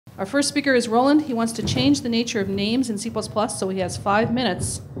Our first speaker is Roland. He wants to change the nature of names in C++, so he has 5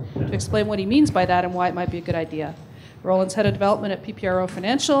 minutes to explain what he means by that and why it might be a good idea. Roland's head of development at PPRO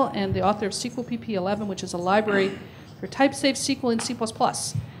Financial and the author of CppP11, which is a library for type-safe SQL in C++.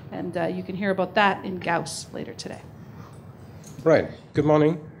 And you can hear about that in Gauss later today. Right. Good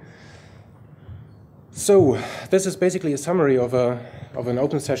morning. So this is basically a summary of an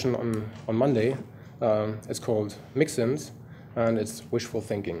open session on Monday. It's called Mixins, and it's wishful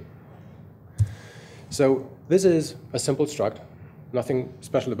thinking. So this is a simple struct, nothing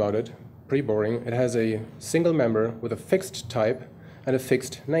special about it, pretty boring. It has a single member with a fixed type and a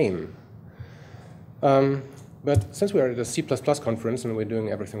fixed name. But since we're at a C++ conference and we're doing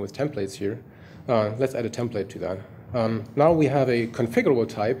everything with templates here, let's add a template to that. Now we have a configurable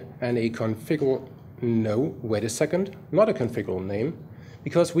type and a configurable, no, wait a second, not a configurable name,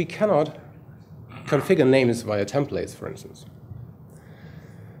 because we cannot configure names via templates, for instance.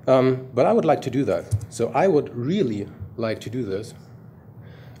 But I would like to do that. So I would really like to do this.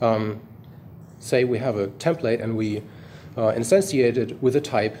 Say we have a template and we instantiate it with a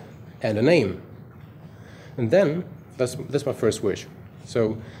type and a name. And then, that's my first wish.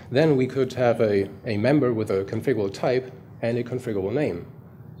 So then we could have a member with a configurable type and a configurable name.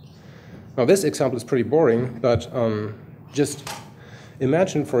 Now this example is pretty boring, but just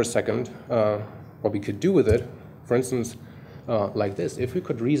imagine for a second what we could do with it. For instance, like this. If we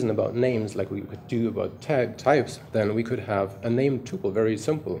could reason about names like we could do about types, then we could have a name tuple, very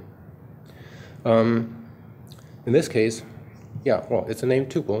simple. In this case, yeah, well, it's a name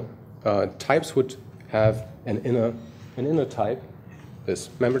tuple. Types would have an inner type. This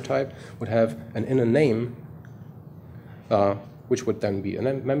member type would have an inner name, which would then be a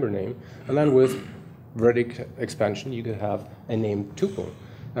member name. And then with vertic expansion, you could have a name tuple.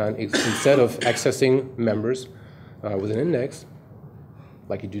 And instead of accessing members with an index,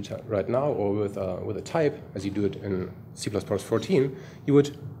 like you do right now, or with a type, as you do it in C++ 14, you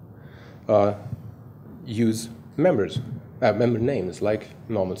would use member names, like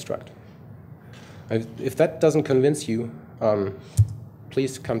normal struct. If that doesn't convince you,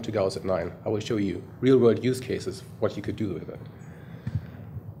 please come to Gauss at 9. I will show you real-world use cases, what you could do with it.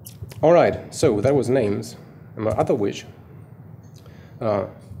 All right, so that was names. And my other wish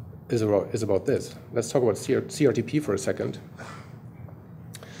is about this. Let's talk about CRTP for a second.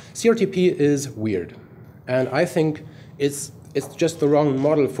 CRTP is weird, and I think it's just the wrong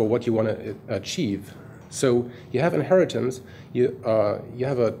model for what you want to achieve. So you have inheritance, you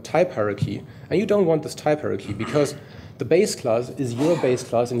have a type hierarchy, and you don't want this type hierarchy because the base class is your base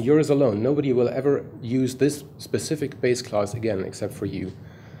class and yours alone. Nobody will ever use this specific base class again except for you.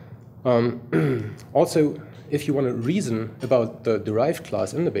 Also, if you want to reason about the derived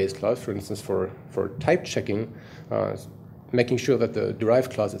class in the base class, for instance, for type checking, making sure that the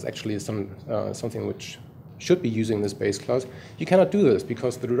derived class is actually something which should be using this base class, you cannot do this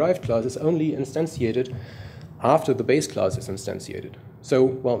because the derived class is only instantiated after the base class is instantiated. So,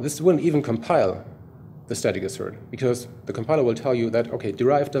 well, this wouldn't even compile the static assert because the compiler will tell you that, okay,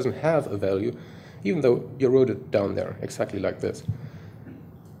 derived doesn't have a value, even though you wrote it down there exactly like this.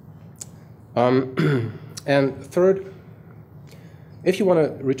 And third, if you want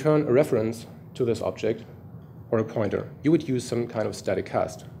to return a reference to this object or a pointer, you would use some kind of static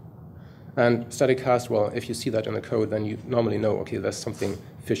cast. And static cast, well, if you see that in the code, then you normally know, okay, there's something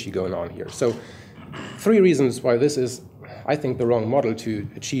fishy going on here. So 3 reasons why this is, I think, the wrong model to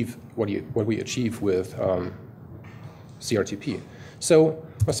achieve what we achieve with CRTP. So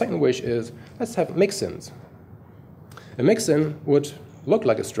my second wish is, let's have mixins. A mixin would look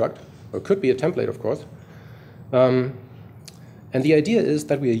like a struct, or could be a template, of course. And the idea is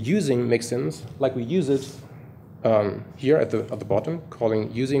that we are using mixins like we use it here at the bottom,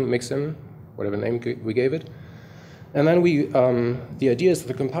 calling using mixin, whatever name we gave it. And then the idea is that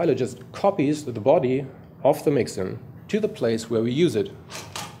the compiler just copies the body of the mixin to the place where we use it,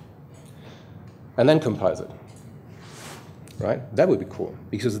 and then compiles it. Right? That would be cool,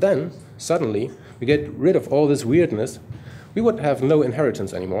 because then suddenly we get rid of all this weirdness. We would have no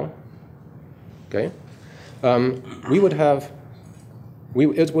inheritance anymore. Okay? It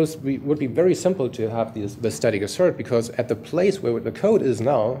would be very simple to have the static assert, because at the place where the code is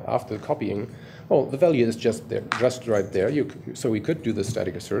now, after copying, well, the value is just there, just right there. So we could do the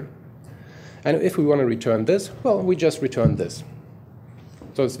static assert. And if we want to return this, well, we just return this.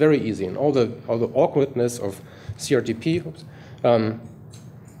 So it's very easy. And all the awkwardness of CRTP that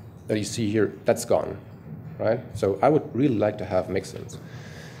you see here, that's gone. Right? So I would really like to have mixins.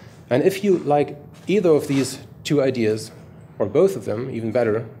 And if you like either of these 2 ideas, or both of them, even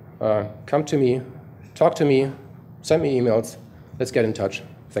better, come to me, talk to me, send me emails, let's get in touch.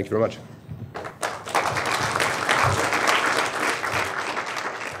 Thank you very much.